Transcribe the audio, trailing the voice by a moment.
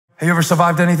Have you ever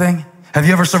survived anything? Have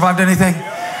you ever survived anything?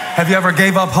 Have you ever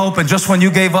gave up hope, and just when you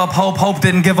gave up hope, hope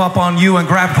didn't give up on you and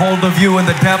grabbed hold of you in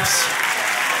the depths?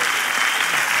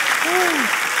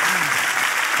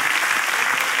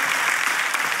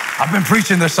 I've been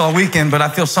preaching this all weekend, but I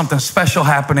feel something special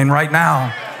happening right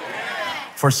now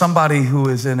for somebody who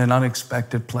is in an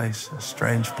unexpected place, a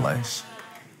strange place,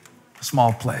 a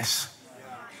small place,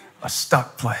 a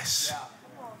stuck place.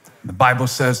 The Bible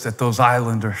says that those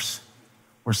islanders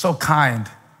were so kind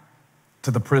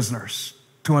to the prisoners,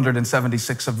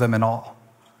 276 of them in all,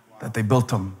 that they built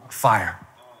them a fire.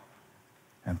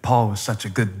 And Paul was such a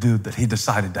good dude that he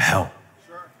decided to help.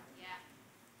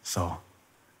 So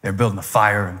they're building a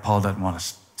fire, and Paul doesn't want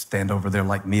to stand over there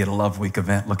like me at a Love Week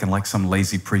event looking like some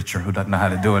lazy preacher who doesn't know how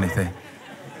to do anything.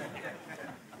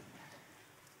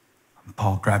 And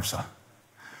Paul grabs a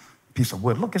piece of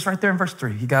wood. Look, it's right there in verse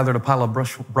 3. He gathered a pile of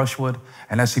brushwood,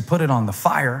 and as he put it on the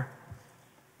fire,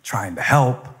 trying to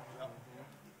help,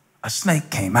 a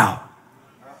snake came out.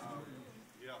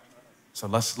 So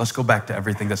let's go back to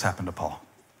everything that's happened to Paul.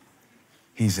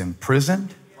 He's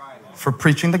imprisoned for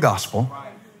preaching the gospel.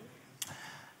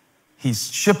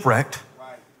 He's shipwrecked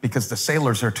because the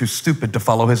sailors are too stupid to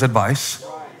follow his advice.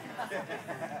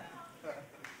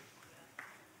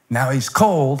 Now he's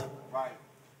cold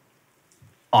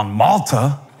on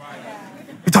Malta.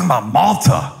 You're talking about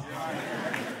Malta.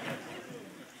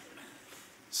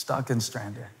 Stuck and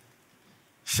stranded,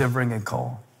 shivering and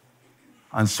cold,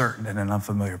 uncertain in an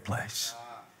unfamiliar place.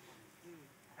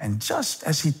 And just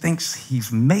as he thinks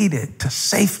he's made it to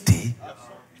safety,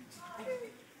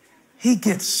 he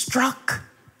gets struck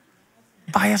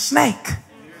by a snake.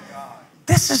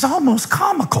 This is almost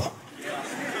comical.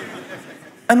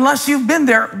 Unless you've been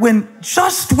there,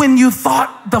 just when you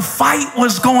thought the fight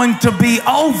was going to be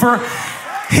over,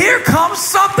 here comes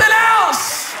something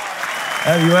else.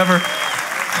 Have you ever?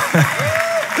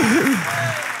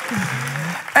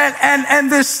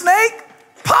 and this snake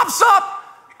pops up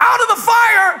out of the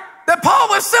fire that Paul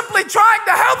was simply trying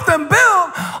to help them build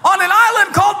on an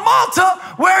island called Malta,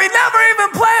 where he never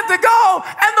even planned to go.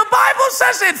 And the Bible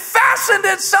says it fastened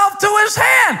itself to his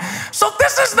hand. So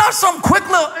this is not some quick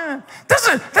little,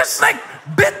 this snake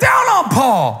bit down on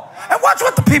Paul. And watch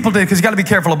what the people did, because you got to be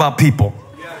careful about people.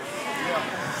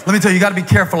 Let me tell you, you got to be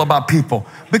careful about people,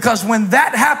 because when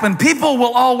that happened, people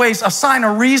will always assign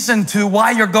a reason to why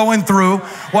you're going through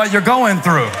what you're going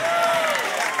through.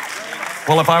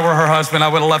 Well, if I were her husband, I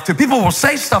would have left too. People will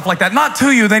say stuff like that, not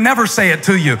to you. They never say it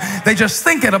to you. They just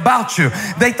think it about you.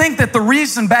 They think that the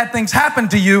reason bad things happen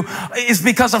to you is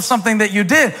because of something that you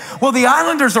did. Well, the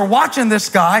islanders are watching this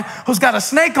guy who's got a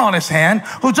snake on his hand,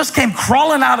 who just came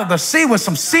crawling out of the sea with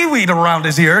some seaweed around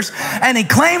his ears, and he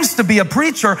claims to be a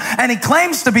preacher, and he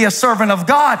claims to be a servant of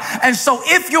God. And so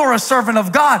if you're a servant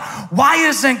of God, why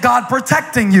isn't God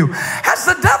protecting you? Has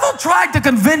the devil tried to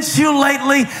convince you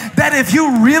lately that if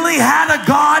you really had a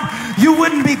God, you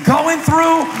wouldn't be going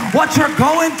through what you're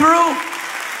going through?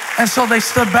 And so they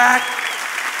stood back.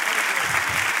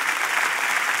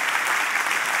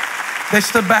 They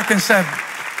stood back and said,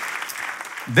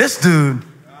 this dude,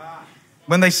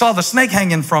 when they saw the snake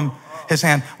hanging from his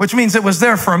hand, which means it was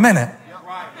there for a minute.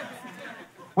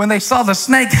 When they saw the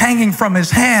snake hanging from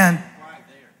his hand,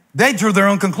 they drew their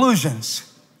own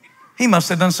conclusions. He must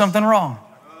have done something wrong.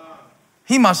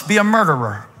 He must be a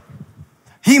murderer.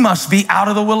 He must be out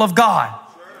of the will of God.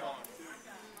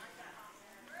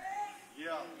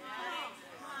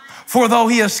 For though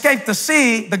he escaped the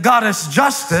sea, the goddess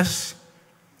Justice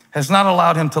has not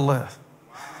allowed him to live.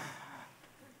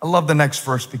 I love the next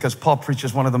verse, because Paul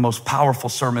preaches one of the most powerful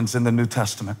sermons in the New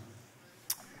Testament.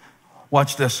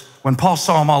 Watch this. When Paul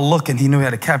saw them all looking, he knew he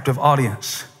had a captive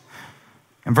audience.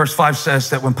 And verse 5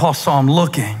 says that when Paul saw him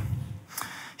looking,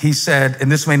 he said,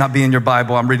 and this may not be in your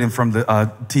Bible, I'm reading from the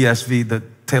TSV, the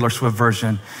Taylor Swift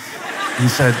version. He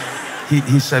said,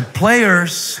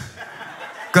 players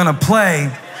gonna play.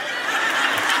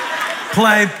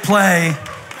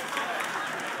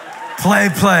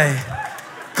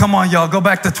 Come on, y'all, go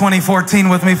back to 2014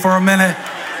 with me for a minute.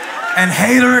 And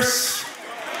haters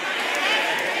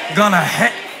gonna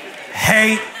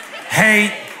hate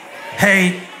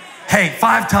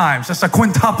 5 times. That's a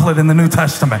quintuplet in the New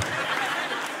Testament.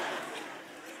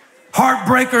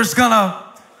 Heartbreakers gonna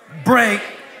break.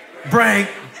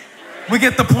 We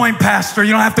get the point, Pastor.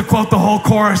 You don't have to quote the whole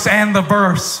chorus and the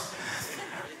verse.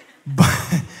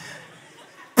 But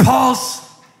Paul's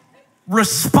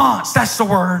response, that's the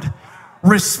word,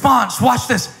 response. Watch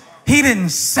this. He didn't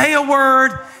say a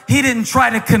word. He didn't try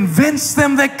to convince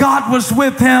them that God was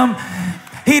with him.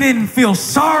 He didn't feel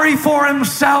sorry for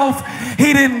himself.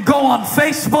 He didn't go on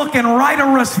Facebook and write a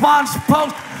response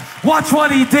post. Watch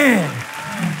what he did.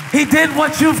 He did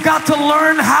what you've got to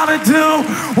learn how to do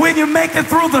when you make it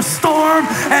through the storm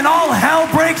and all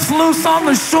hell breaks loose on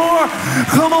the shore.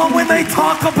 Come on, when they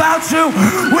talk about you,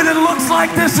 when it looks like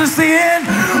this is the end,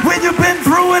 when you've been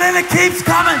through it and it keeps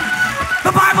coming.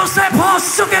 The Bible said Paul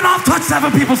shook it off. Touch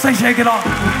 7 people, say shake it off.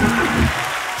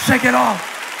 Shake it off.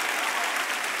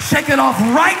 Shake it off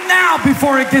right now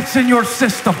before it gets in your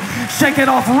system. Shake it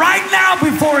off right now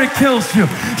before it kills you.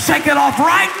 Shake it off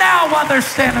right now while they're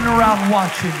standing around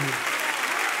watching you.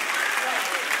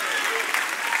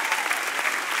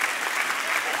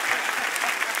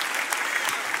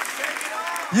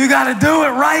 You got to do it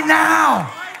right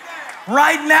now.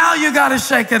 Right now you got to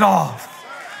shake it off.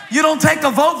 You don't take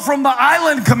a vote from the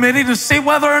island committee to see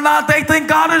whether or not they think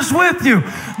God is with you.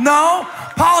 No.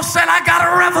 Paul said, I got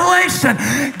a revelation.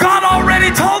 God already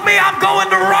told me I'm going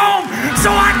to Rome, so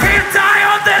I can't die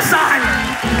on this island.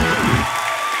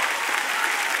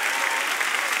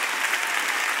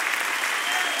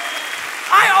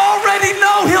 I already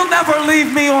know he'll never leave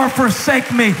me or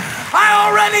forsake me. I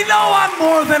already know I'm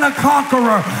more than a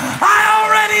conqueror. I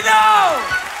already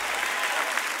know.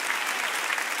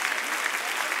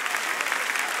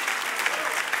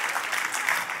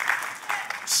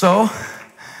 So,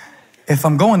 if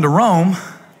I'm going to Rome,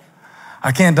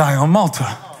 I can't die on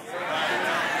Malta.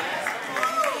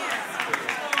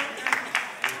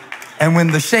 And when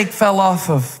the shake fell off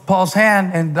of Paul's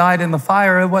hand and died in the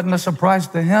fire, it wasn't a surprise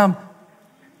to him.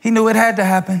 He knew it had to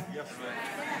happen.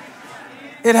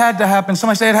 It had to happen.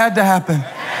 Somebody say it had to happen.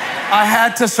 I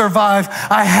had to survive.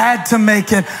 I had to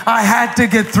make it. I had to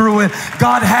get through it.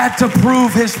 God had to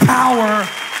prove his power.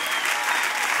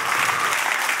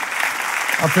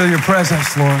 I feel your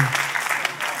presence, Lord.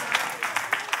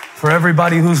 For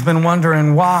everybody who's been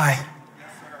wondering why,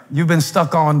 you've been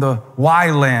stuck on the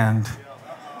why land.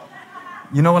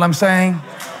 You know what I'm saying?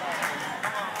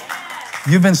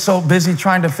 You've been so busy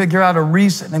trying to figure out a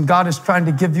reason, and God is trying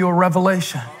to give you a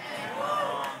revelation.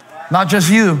 Not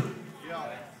just you,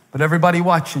 but everybody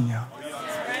watching you.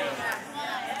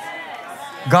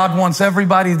 God wants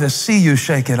everybody to see you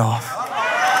shake it off.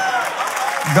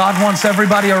 God wants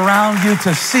everybody around you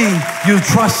to see you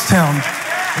trust him,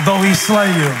 though he slay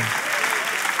you.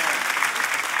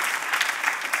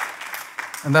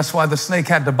 And that's why the snake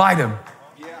had to bite him.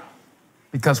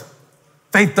 Because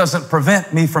faith doesn't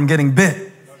prevent me from getting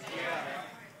bit.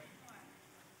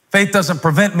 Faith doesn't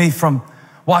prevent me from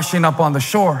washing up on the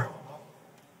shore.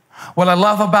 What I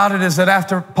love about it is that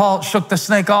after Paul shook the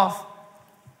snake off,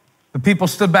 the people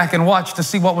stood back and watched to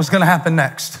see what was going to happen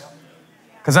next.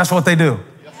 Because that's what they do.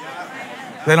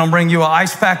 They don't bring you an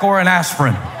ice pack or an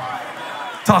aspirin.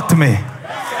 Talk to me.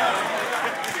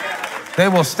 They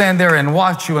will stand there and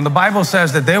watch you. And the Bible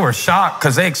says that they were shocked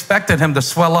because they expected him to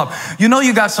swell up. You know,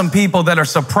 you got some people that are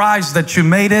surprised that you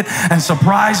made it and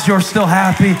surprised you're still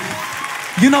happy.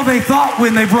 You know, they thought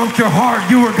when they broke your heart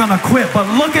you were going to quit. But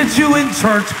look at you in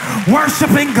church,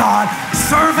 worshiping God,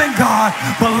 serving God,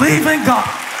 believing God.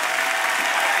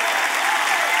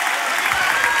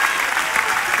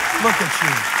 Look at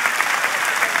you.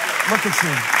 Look at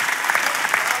you.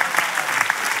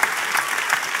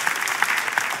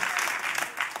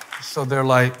 So they're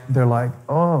like,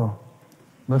 oh,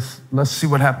 let's see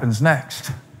what happens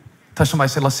next. Touch somebody,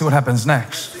 say, let's see what happens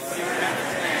next.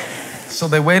 So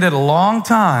they waited a long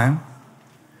time,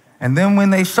 and then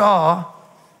when they saw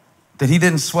that he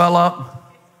didn't swell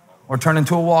up or turn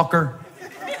into a walker,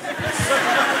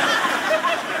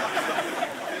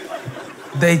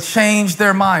 they changed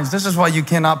their minds. This is why you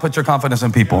cannot put your confidence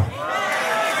in people.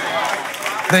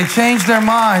 They changed their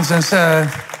minds and said,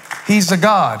 he's a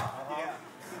God.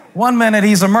 One minute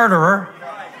he's a murderer,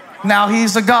 now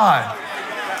he's a God.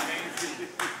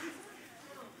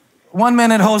 One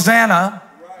minute Hosanna,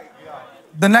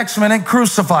 the next minute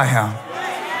crucify him.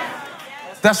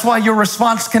 That's why your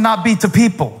response cannot be to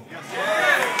people.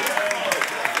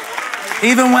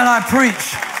 Even when I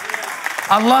preach,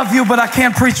 I love you, but I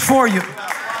can't preach for you.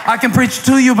 I can preach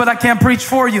to you, but I can't preach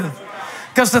for you.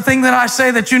 Because the thing that I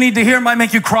say that you need to hear might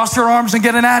make you cross your arms and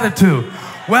get an attitude.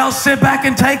 Well, sit back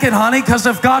and take it, honey, because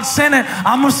if God sent it,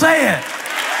 I'm going to say it.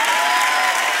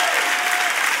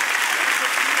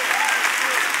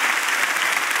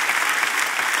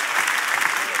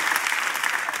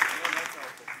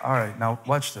 All right, now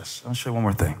watch this. I'll show you one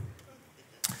more thing.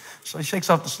 So he shakes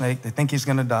off the snake. They think he's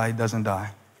going to die. He doesn't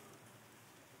die.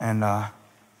 And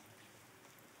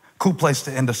cool place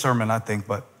to end a sermon, I think,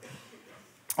 but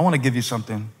I want to give you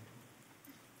something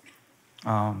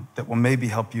that will maybe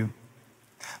help you.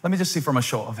 Let me just see from a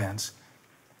show of hands.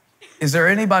 Is there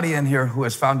anybody in here who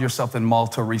has found yourself in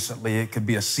Malta recently? It could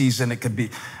be a season. It could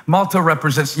be. Malta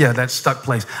represents, that stuck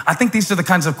place. I think these are the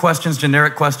kinds of questions,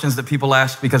 generic questions that people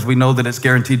ask because we know that it's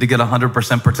guaranteed to get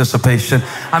 100% participation.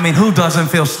 I mean, who doesn't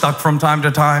feel stuck from time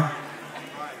to time?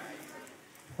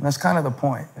 And that's kind of the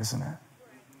point, isn't it?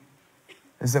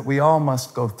 Is that we all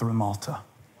must go through Malta.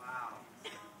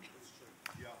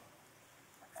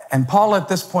 And Paul, at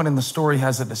this point in the story,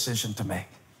 has a decision to make.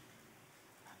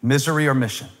 Misery or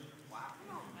mission?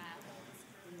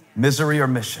 Misery or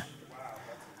mission?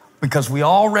 Because we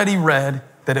already read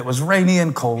that it was rainy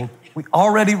and cold. We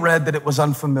already read that it was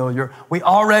unfamiliar. We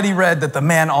already read that the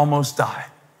man almost died.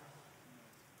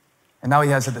 And now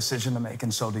he has a decision to make,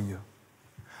 and so do you,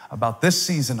 about this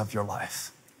season of your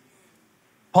life.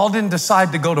 Paul didn't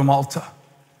decide to go to Malta,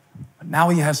 but now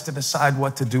he has to decide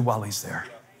what to do while he's there.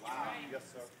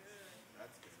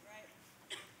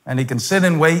 And he can sit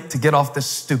and wait to get off this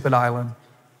stupid island,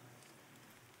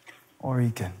 or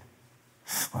he can,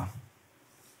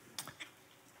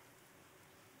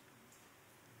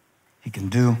 he can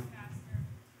do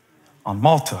on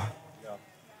Malta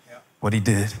what he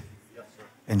did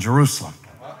in Jerusalem.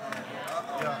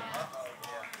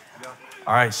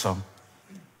 All right, so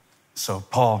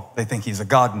Paul, they think he's a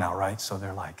god now, right? So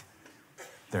they're like,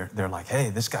 hey,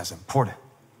 this guy's important.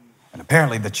 And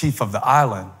apparently the chief of the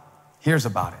island hears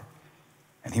about it,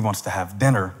 and he wants to have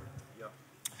dinner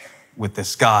with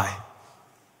this guy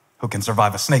who can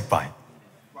survive a snake bite.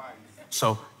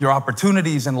 So your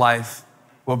opportunities in life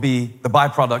will be the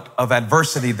byproduct of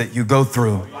adversity that you go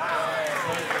through.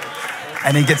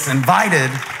 And he gets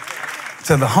invited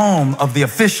to the home of the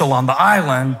official on the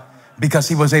island because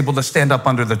he was able to stand up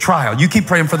under the trial. You keep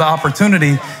praying for the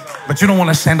opportunity, but you don't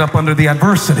want to stand up under the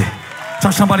adversity.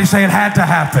 So somebody say, it had to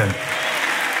happen.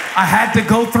 I had to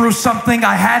go through something.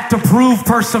 I had to prove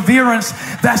perseverance.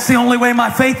 That's the only way my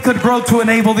faith could grow, to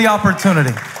enable the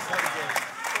opportunity.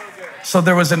 So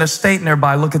there was an estate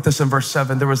nearby. Look at this in verse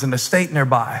 7. There was an estate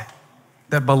nearby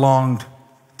that belonged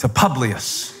to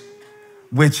Publius,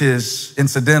 which is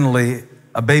incidentally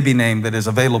a baby name that is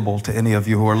available to any of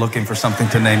you who are looking for something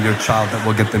to name your child that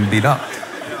will get them beat up.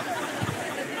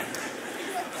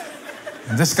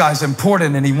 And this guy's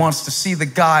important, and he wants to see the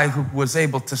guy who was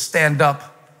able to stand up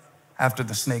after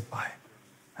the snake bite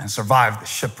and survive the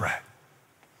shipwreck.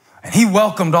 And he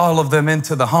welcomed all of them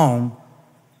into the home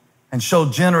and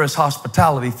showed generous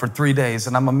hospitality for 3 days.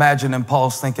 And I'm imagining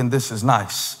Paul's thinking, this is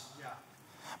nice.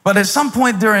 But at some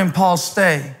point during Paul's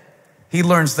stay, he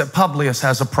learns that Publius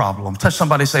has a problem. Touch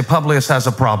somebody, say, Publius has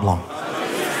a problem.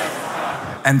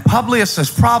 And Publius's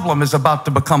problem is about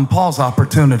to become Paul's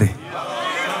opportunity.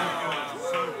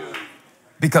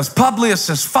 Because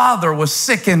Publius's father was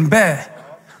sick in bed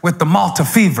with the Malta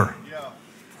fever.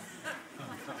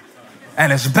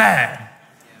 And it's bad.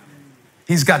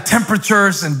 He's got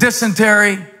temperatures and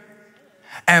dysentery.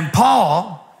 And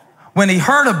Paul, when he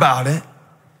heard about it,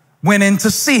 went in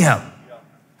to see him.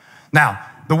 Now,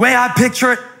 the way I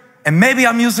picture it, and maybe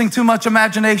I'm using too much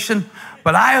imagination,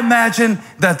 but I imagine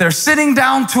that they're sitting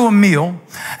down to a meal,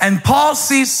 and Paul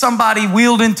sees somebody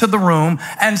wheeled into the room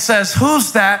and says,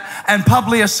 who's that? And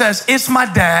Publius says, it's my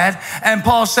dad. And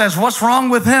Paul says, what's wrong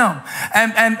with him?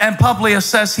 And Publius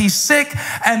says, he's sick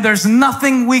and there's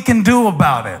nothing we can do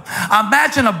about it. I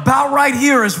imagine about right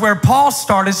here is where Paul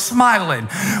started smiling,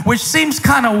 which seems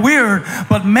kind of weird,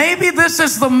 but maybe this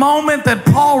is the moment that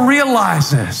Paul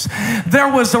realizes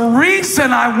there was a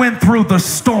reason I went through the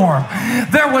storm.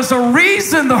 There was a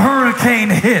reason the hurricane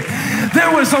hit.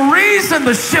 There was a reason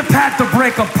the ship had to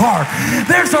break apart.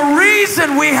 There's a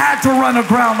reason we had to run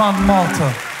aground on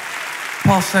Malta.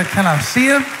 Paul said, can I see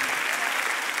him?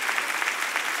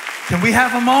 Can we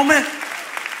have a moment?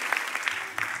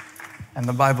 And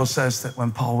the Bible says that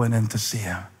when Paul went in to see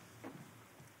him,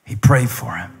 he prayed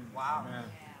for him. Wow.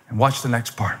 And watch the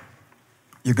next part.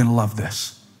 You're going to love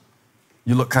this.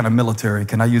 You look kind of military.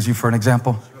 Can I use you for an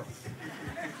example?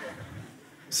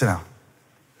 Sit down.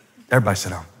 Everybody sit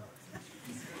down.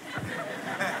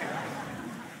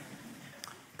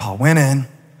 Paul went in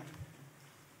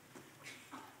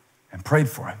and prayed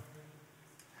for him.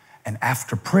 And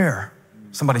after prayer,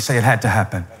 somebody say it had to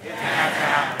happen. It had to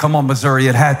happen. Come on, Missouri,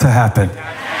 it had to happen.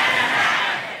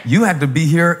 You had to be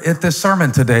here at this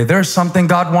sermon today. There's something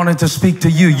God wanted to speak to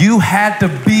you. You had to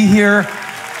be here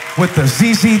with the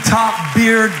ZZ Top,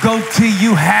 beard, goatee.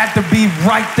 You had to be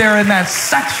right there in that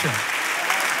section.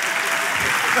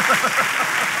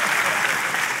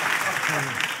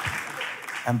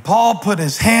 And Paul put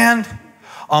his hand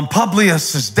on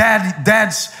Publius's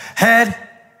dad's head.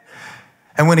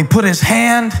 And when he put his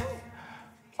hand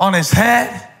on his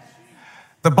head,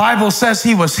 the Bible says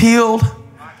he was healed.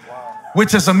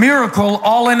 which is a miracle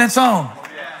all in its own.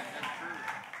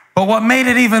 But what made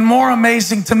it even more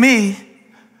amazing to me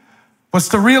was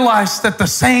to realize that the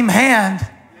same hand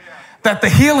that the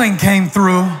healing came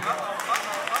through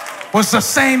was the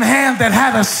same hand that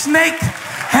had a snake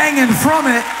hanging from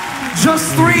it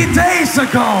just 3 days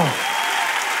ago.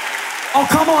 Oh,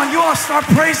 come on, you all start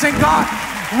praising God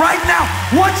right now.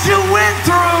 What you went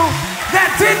through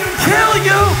that didn't kill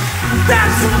you,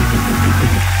 that's...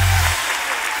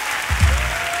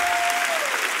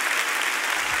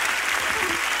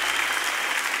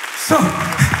 So,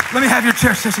 let me have your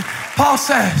chair, sissy. Paul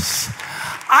says,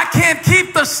 I can't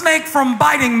keep the snake from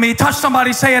biting me. Touch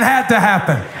somebody, say it had to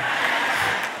happen.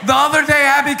 The other day,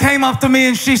 Abby came up to me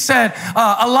and she said,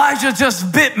 Elijah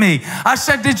just bit me. I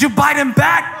said, did you bite him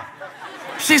back?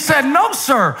 She said, no,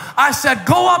 sir. I said,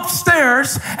 go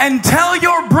upstairs and tell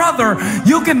your brother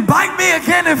you can bite me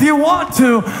again if you want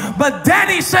to. But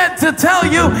Daddy said to tell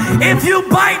you, if you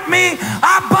bite me,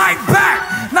 I bite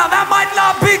back. Now, that might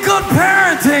not be good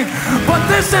parenting, but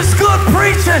this is good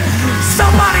preaching.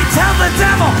 Somebody tell the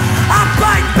devil, I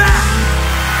bite back.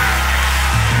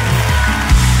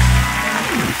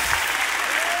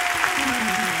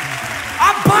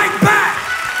 I bite back.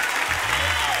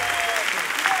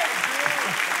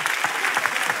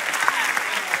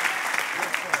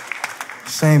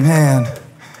 Same hand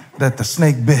that the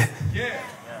snake bit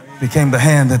became the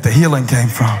hand that the healing came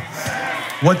from.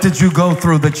 What did you go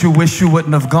through that you wish you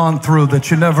wouldn't have gone through, that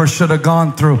you never should have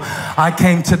gone through? I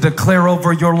came to declare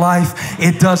over your life,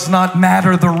 it does not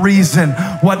matter the reason.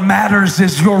 What matters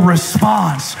is your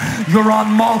response. You're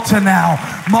on Malta now.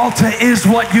 Malta is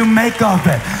what you make of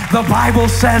it. The Bible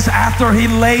says after he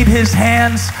laid his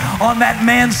hands on that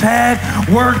man's head,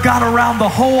 word got around the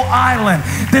whole island.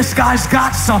 This guy's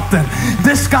got something.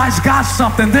 This guy's got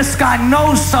something. This guy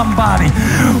knows somebody.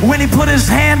 When he put his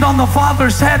hand on the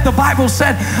father's head, the Bible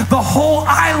said the whole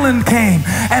island came.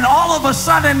 And all of a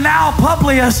sudden now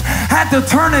Publius had to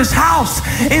turn his house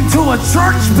into a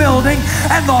church building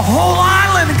and the whole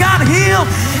island got healed.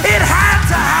 It had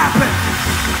to happen.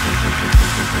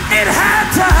 It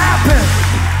had to happen.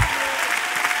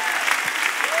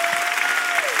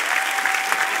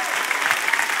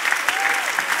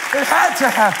 It had to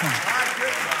happen.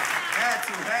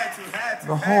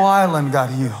 The whole island got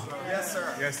healed. Yes,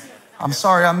 sir. Yes. I'm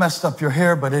sorry I messed up your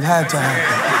hair, but it had to happen.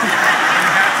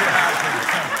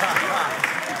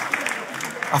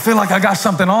 I feel like I got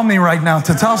something on me right now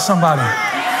to tell somebody.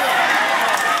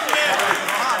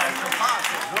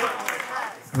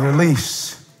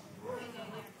 Release.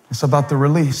 It's about the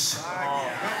release.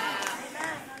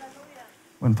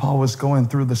 When Paul was going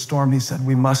through the storm, he said,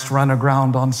 we must run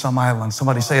aground on some island.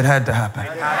 Somebody say it had to happen.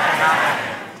 It had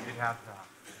to happen.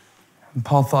 And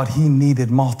Paul thought he needed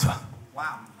Malta.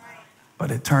 Wow. But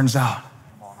it turns out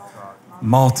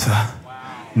Malta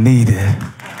needed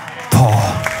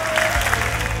Paul.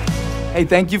 Hey,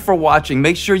 thank you for watching.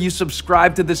 Make sure you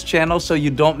subscribe to this channel so you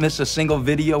don't miss a single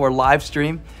video or live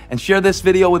stream. And share this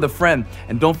video with a friend.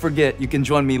 And don't forget, you can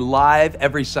join me live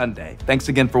every Sunday. Thanks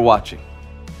again for watching.